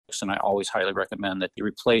And I always highly recommend that you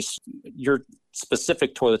replace your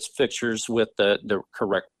specific toilet fixtures with the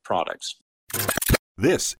correct products.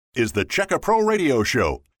 This is the Check-A-Pro Radio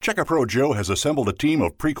Show. Check-A-Pro Joe has assembled a team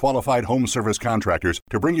of pre-qualified home service contractors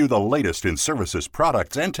to bring you the latest in services,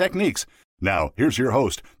 products, and techniques. Now, here's your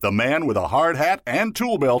host, the man with a hard hat and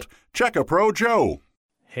tool belt, Check-A-Pro Joe.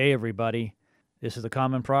 Hey, everybody. This is a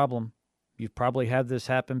common problem. You've probably had this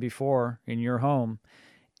happen before in your home.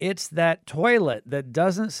 It's that toilet that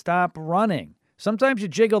doesn't stop running. Sometimes you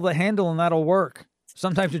jiggle the handle and that'll work.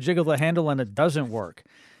 Sometimes you jiggle the handle and it doesn't work.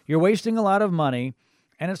 You're wasting a lot of money,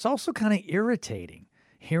 and it's also kind of irritating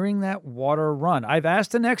hearing that water run. I've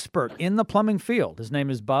asked an expert in the plumbing field, his name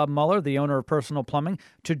is Bob Muller, the owner of Personal Plumbing,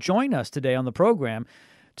 to join us today on the program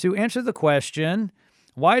to answer the question,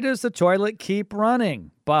 why does the toilet keep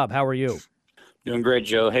running? Bob, how are you? Doing great,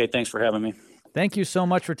 Joe. Hey, thanks for having me. Thank you so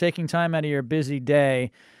much for taking time out of your busy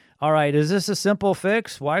day. All right, is this a simple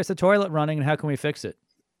fix? Why is the toilet running, and how can we fix it?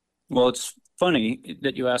 Well, it's funny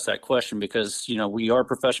that you asked that question because, we are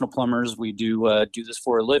professional plumbers. We do this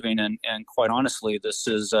for a living. And quite honestly, this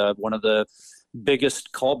is one of the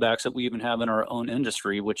biggest callbacks that we even have in our own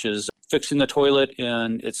industry, which is fixing the toilet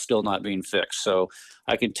and it's still not being fixed. So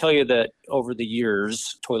I can tell you that over the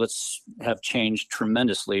years, toilets have changed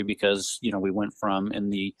tremendously because, we went from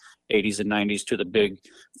in the 80s and 90s to the big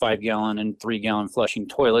 5-gallon and 3-gallon flushing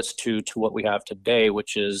toilets to what we have today,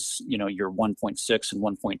 which is, your 1.6 and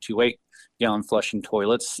 1.28 gallon flushing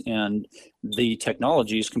toilets. And the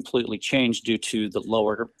technology is completely changed due to the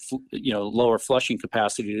lower flushing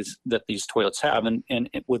capacities that these toilets have. And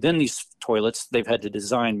within these toilets, they've had to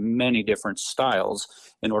design many different styles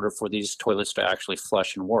in order for these toilets to actually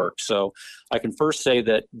flush and work. So I can first say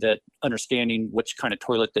that understanding which kind of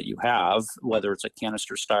toilet that you have, whether it's a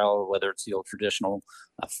canister style or whether it's the old traditional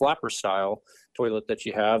flapper style toilet that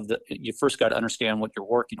you have, that you first got to understand what you're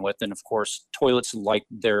working with. And of course, toilets like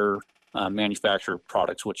their manufacturer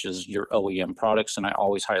products, which is your OEM products. And I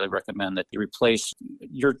always highly recommend that you replace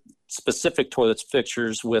your specific toilet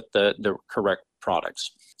fixtures with the correct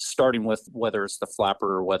products, starting with whether it's the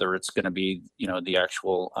flapper or whether it's going to be, the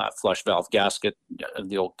actual flush valve gasket,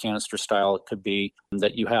 the old canister style. It could be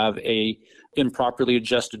that you have a improperly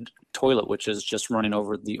adjusted toilet, which is just running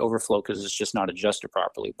over the overflow because it's just not adjusted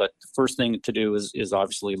properly. But the first thing to do is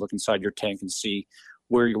obviously look inside your tank and see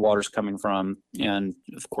where your water's coming from. And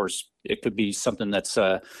of course, it could be something that's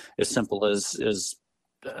as simple as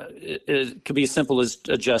it could be as simple as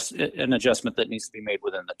an adjustment that needs to be made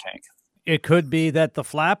within the tank. It could be that the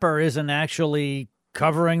flapper isn't actually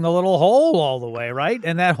covering the little hole all the way, right?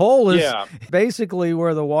 And that hole is basically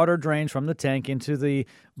where the water drains from the tank into the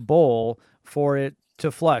bowl for it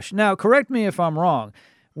to flush. Now, correct me if I'm wrong.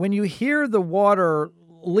 When you hear the water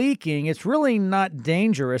leaking, it's really not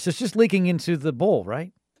dangerous. It's just leaking into the bowl,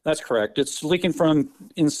 right? That's correct. It's leaking from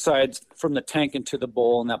inside, from the tank into the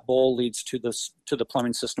bowl, and that bowl leads to the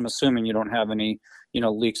plumbing system, assuming you don't have any,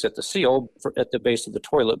 leaks at the seal at the base of the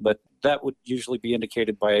toilet. But that would usually be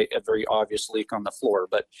indicated by a very obvious leak on the floor.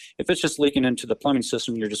 But if it's just leaking into the plumbing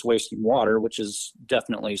system, you're just wasting water, which is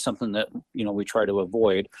definitely something that, we try to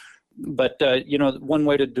avoid. But, one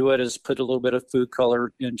way to do it is put a little bit of food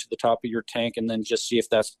color into the top of your tank and then just see if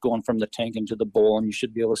that's going from the tank into the bowl. And you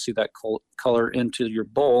should be able to see that color into your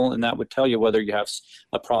bowl. And that would tell you whether you have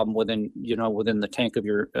a problem within the tank of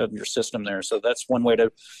your system there. So that's one way to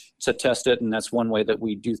test it. And that's one way that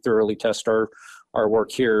we do thoroughly test our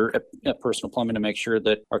work here at Personal Plumbing to make sure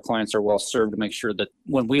that our clients are well served, to make sure that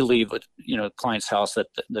when we leave a client's house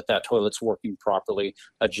that toilet's working properly,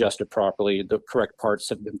 adjusted properly, the correct parts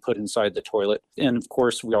have been put inside the toilet. And of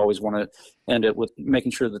course, we always want to end it with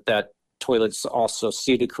making sure that toilet's also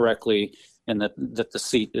seated correctly and that the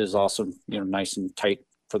seat is also nice and tight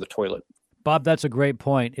for the toilet. Bob, that's a great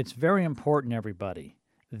point. It's very important, everybody,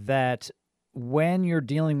 that when you're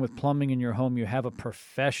dealing with plumbing in your home, you have a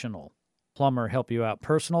professional plumber help you out.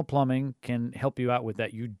 Personal Plumbing can help you out with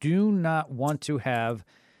that. You do not want to have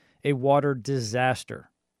a water disaster.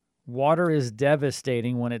 Water is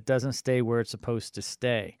devastating when it doesn't stay where it's supposed to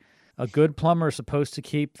stay. A good plumber is supposed to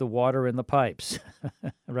keep the water in the pipes,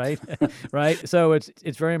 right? Right? So it's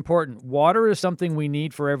very important. Water is something we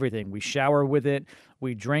need for everything. We shower with it,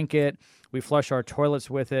 we drink it, we flush our toilets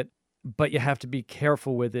with it. But you have to be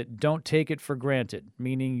careful with it. Don't take it for granted,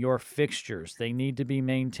 meaning your fixtures. They need to be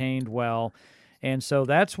maintained well. And so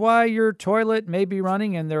that's why your toilet may be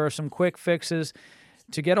running, and there are some quick fixes.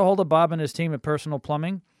 To get a hold of Bob and his team at Personal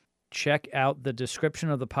Plumbing, check out the description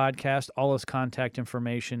of the podcast. All his contact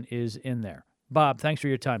information is in there. Bob, thanks for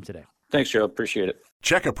your time today. Thanks, Joe. Appreciate it.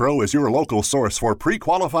 Check-A-Pro is your local source for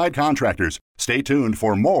pre-qualified contractors. Stay tuned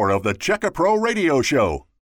for more of the Check-A-Pro Radio Show.